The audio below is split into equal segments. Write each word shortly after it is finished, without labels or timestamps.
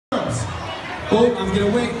Oh, I'm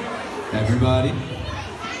gonna wait. Everybody,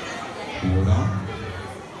 hold on.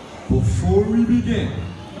 Before we begin,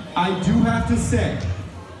 I do have to say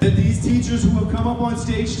that these teachers who have come up on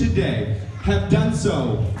stage today have done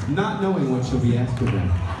so not knowing what shall be asked of them.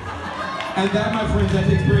 And that, my friends, that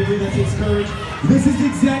takes bravery, that takes courage. This is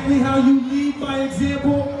exactly how you lead by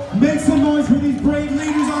example. Make some noise for these brave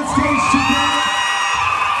leaders on stage today.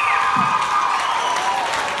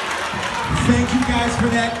 Thank you guys for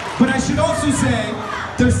that. But I should also say,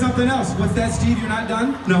 there's something else. What's that, Steve? You're not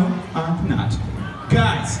done? No, I'm not.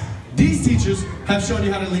 Guys, these teachers have shown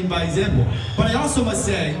you how to lead by example. But I also must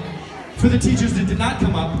say, for the teachers that did not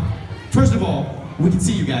come up, first of all, we can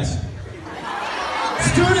see you guys.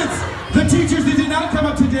 Students, the teachers that did not come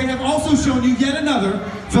up today have also shown you yet another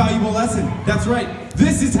valuable lesson. That's right.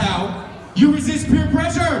 This is how you resist peer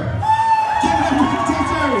pressure. Give it up for the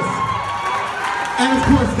teachers. And of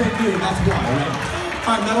course they do, that's why, right?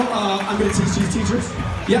 All right, now I'm gonna teach these teachers.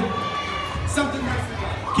 Yep. Something nice.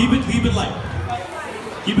 Keep it light.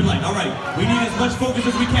 Keep it light. All right. We need as much focus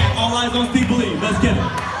as we can. All eyes on Steve Believe. Let's get it.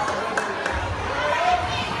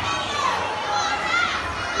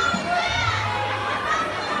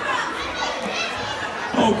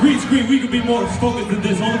 Oh, green screen. We could be more focused than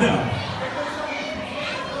this. Hold it down.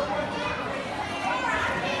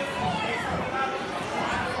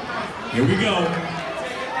 Here we go.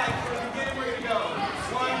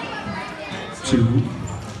 2,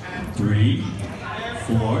 3,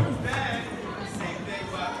 4.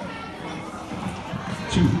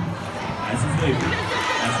 2. Add some flavor.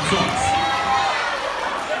 Add some sauce.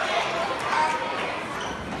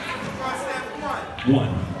 1.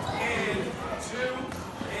 And 2.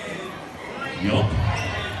 And 3. Yup.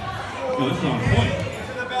 Oh, this is on point.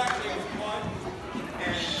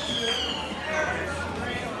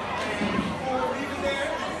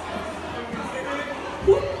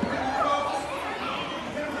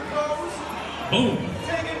 Boom.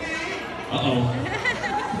 Uh-oh.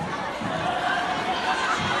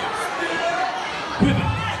 Pivot.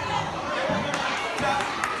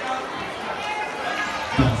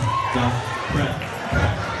 Duff, prep.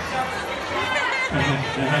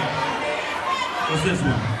 What's this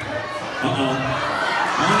one? Uh-oh.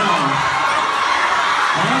 Oh no.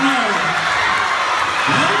 Oh no.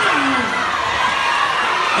 Oh no.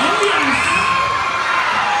 Oh yes.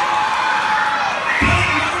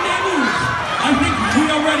 I think we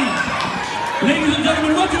are ready. Ladies and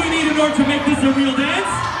gentlemen, what do we need in order to make this a real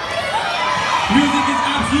dance? Music is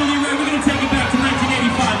absolutely right. We're going to take it back to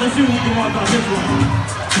 1985. Let's see what we can walk on this one.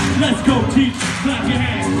 Let's go, teach. Clap your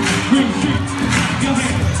hands. Green sheet. Clap your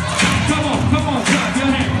hands. Come on, clap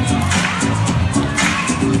your hands.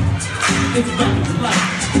 It's back to life.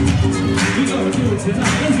 We're going to do it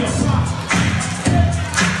tonight. Let's go.